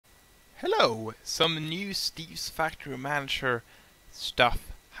Hello! Some new Steve's Factory Manager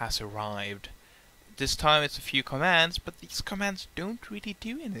stuff has arrived. This time it's a few commands, but these commands don't really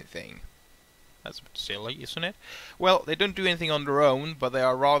do anything. That's a bit silly, isn't it? Well, they don't do anything on their own, but they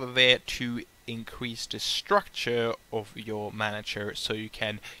are rather there to increase the structure of your manager so you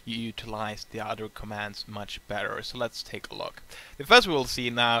can utilize the other commands much better. So let's take a look. The first we'll see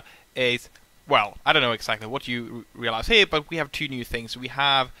now is, well, I don't know exactly what you realize here, but we have two new things. We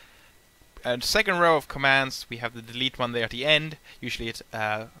have the second row of commands, we have the delete one there at the end. Usually it's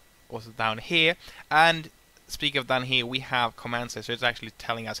also down here. And speaking of down here, we have commands there, so it's actually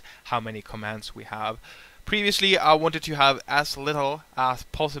telling us how many commands we have. Previously, I wanted to have as little as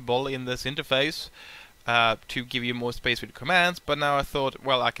possible in this interface to give you more space with commands, but now I thought,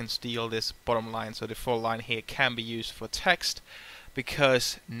 well, I can steal this bottom line, so the full line here can be used for text,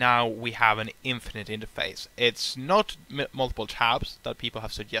 because now we have an infinite interface. It's not multiple tabs that people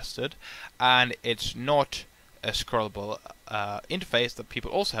have suggested, and it's not a scrollable interface that people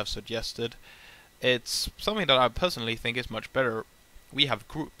also have suggested. It's something that I personally think is much better. We have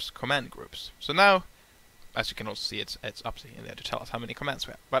groups, command groups. So now, as you can also see, it's up in there to tell us how many commands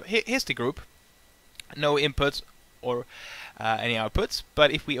we have. But here's the group. No inputs or any outputs.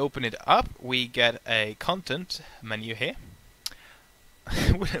 But if we open it up, we get a content menu here.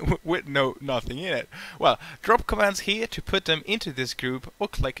 with nothing in it. Well, drop commands here to put them into this group, or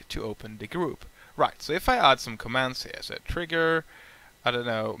click to open the group. Right, so if I add some commands here, so trigger, I don't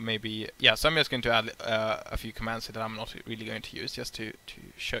know, maybe, yeah, so I'm just going to add a few commands here that I'm not really going to use, just to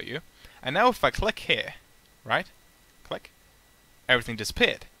show you. And now if I click here, right, click, everything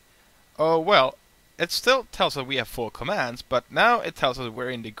disappeared. Oh, well, it still tells us we have 4 commands, but now it tells us we're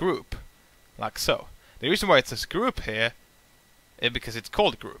in the group, like so. The reason why it says group here is because it's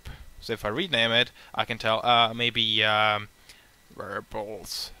called group. So if I rename it, I can tell maybe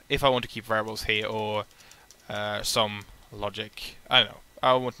variables, if I want to keep variables here, or some logic. I don't know.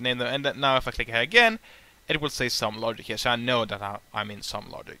 I want to name them, and now if I click here again, it will say some logic here, so I know that I'm in some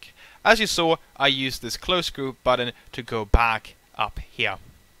logic. As you saw, I used this close group button to go back up here,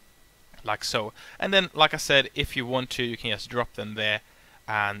 like so. And then, like I said, if you want to, you can just drop them there,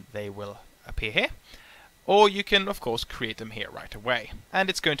 and they will appear here. Or you can, of course, create them here right away.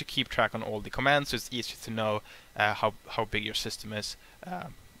 And it's going to keep track on all the commands, so it's easier to know how big your system is.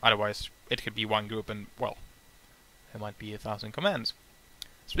 Otherwise, it could be one group and, well, it might be 1,000 commands.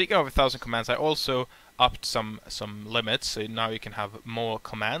 Speaking of 1,000 commands, I also upped some limits, so now you can have more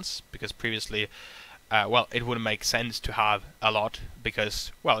commands, because previously, well, it wouldn't make sense to have a lot,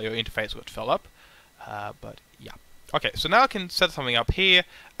 because, well, your interface would fill up. But, yeah. Okay, so now I can set something up here,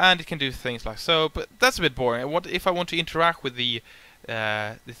 and it can do things like so, but that's a bit boring. What if I want to interact with the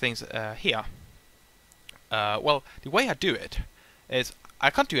things here? Well, the way I do it is I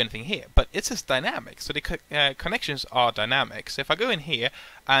can't do anything here, but it says dynamic, so the connections are dynamic. So if I go in here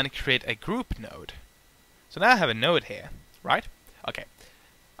and create a group node, so now I have a node here, right? Okay,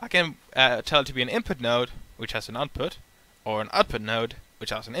 I can tell it to be an input node, which has an output, or an output node, which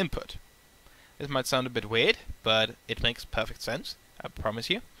has an input. This might sound a bit weird, but it makes perfect sense, I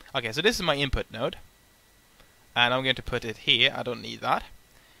promise you. Okay, so this is my input node, and I'm going to put it here. I don't need that.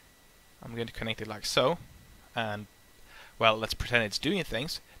 I'm going to connect it like so, and, well, let's pretend it's doing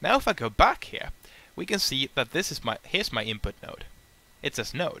things. Now if I go back here, we can see that this is here's my input node. It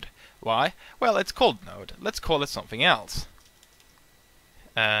says node. Why? Well, it's called node. Let's call it something else.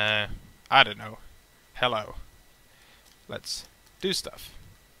 I don't know. Hello. Let's do stuff.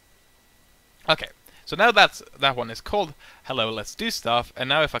 Okay, so now that one is called hello, let's do stuff, and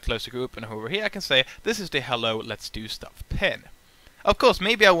now if I close the group and over here, I can say this is the hello, let's do stuff pin. Of course,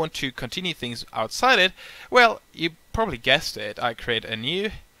 maybe I want to continue things outside it. Well, you probably guessed it. I create a new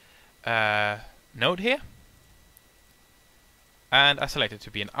node here, and I select it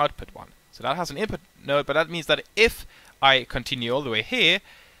to be an output one. So that has an input node, but that means that if I continue all the way here,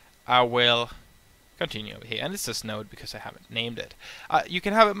 I will continue over here, and it's this node because I haven't named it. You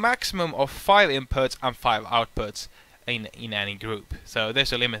can have a maximum of 5 inputs and 5 outputs in any group. So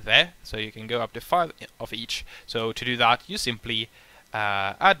there's a limit there, so you can go up to 5 of each. So to do that, you simply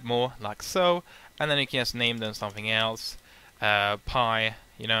add more, like so, and then you can just name them something else. Pi,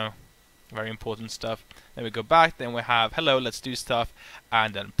 you know, very important stuff. Then we go back, then we have hello, let's do stuff,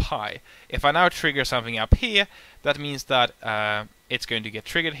 and then pi. If I now trigger something up here, that means that it's going to get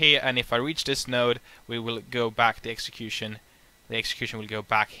triggered here, and if I reach this node, we will go back the execution will go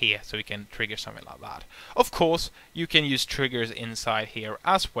back here, so we can trigger something like that. Of course, you can use triggers inside here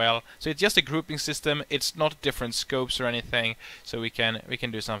as well, so it's just a grouping system. It's not different scopes or anything, so we can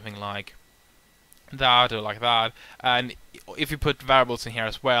do something like that or like that. And if you put variables in here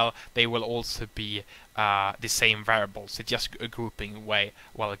as well, they will also be the same variables. It's just a grouping way,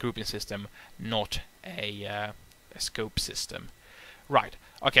 well, a grouping system, not a scope system. Right.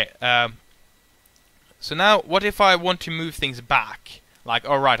 Okay. So now, what if I want to move things back? Like,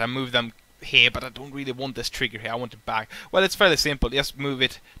 alright, I move them here, but I don't really want this trigger here, I want it back. Well, it's fairly simple, just move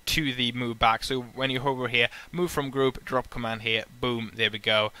it to the move back. So when you hover here, move from group, drop command here, boom, there we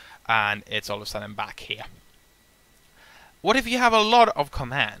go, and it's all of a sudden back here. What if you have a lot of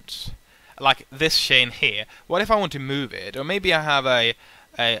commands? Like this chain here. What if I want to move it? Or maybe I have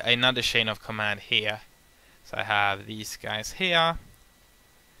another chain of command here. So I have these guys here.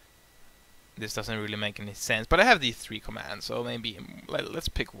 This doesn't really make any sense, but I have these 3 commands, so maybe let's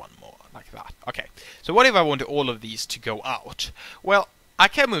pick one more, like that. Okay, so what if I want all of these to go out? Well, I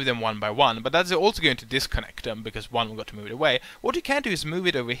can move them one by one, but that's also going to disconnect them, because one will got to move it away. What you can do is move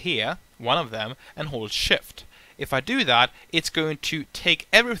it over here, one of them, and hold shift. If I do that, it's going to take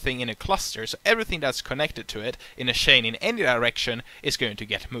everything in a cluster, so everything that's connected to it in a chain in any direction is going to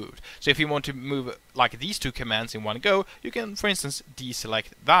get moved. So if you want to move like these 2 commands in one go, you can, for instance,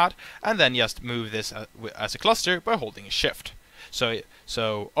 deselect that and then just move this as a cluster by holding shift.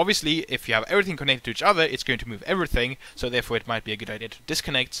 So obviously, if you have everything connected to each other, it's going to move everything, so therefore it might be a good idea to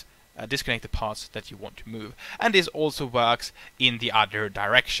disconnect the parts that you want to move. And this also works in the other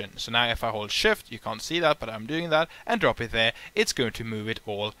direction. So now if I hold shift, you can't see that, but I'm doing that, and drop it there, it's going to move it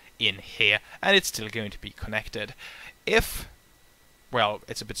all in here, and it's still going to be connected. If, well,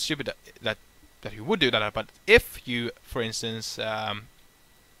 it's a bit stupid that you would do that, but if you, for instance,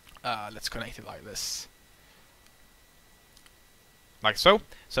 let's connect it like this. Like so.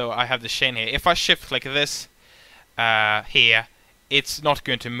 So I have the chain here. If I shift like this here, it's not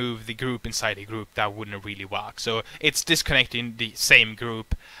going to move the group inside a group. That wouldn't really work. So it's disconnecting the same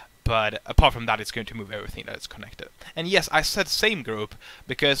group, but apart from that, it's going to move everything that is connected. And yes, I said same group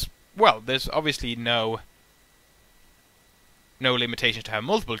because, well, there's obviously no limitations to have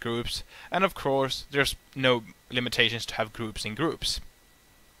multiple groups, and of course, there's no limitations to have groups in groups.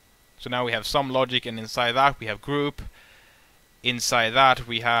 So now we have some logic, and inside that we have group. Inside that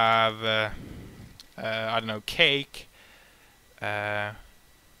we have, I don't know, cake.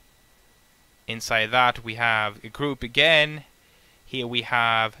 Inside that we have a group again. Here we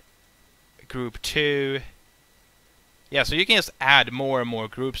have group 2. Yeah, so you can just add more and more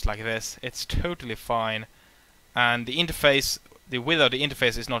groups like this. It's totally fine. And the interface, the width of the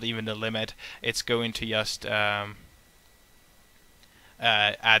interface is not even the limit. It's going to just add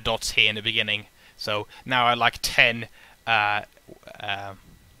dots here in the beginning. So now I like 10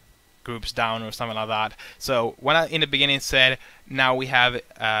 groups down or something like that. So when I in the beginning said now we have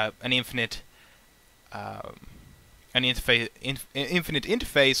an infinite infinite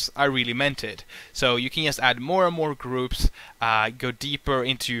interface, I really meant it. So you can just add more and more groups, go deeper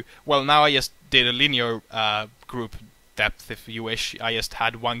into, well, now I just did a linear group depth if you wish. I just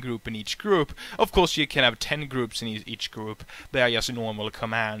had one group in each group. Of course you can have 10 groups in each group. They are just normal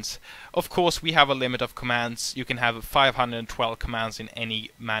commands. Of course we have a limit of commands. You can have 512 commands in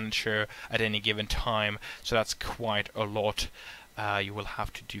any manager at any given time, so that's quite a lot. You will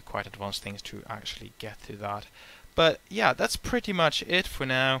have to do quite advanced things to actually get to that. But yeah, that's pretty much it for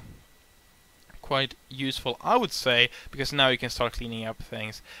now. Quite useful, I would say, because now you can start cleaning up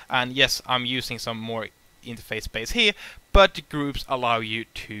things. And yes, I'm using some more interface space here, but the groups allow you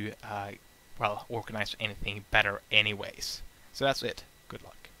to well, organize anything better anyways. So that's it. Good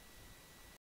luck.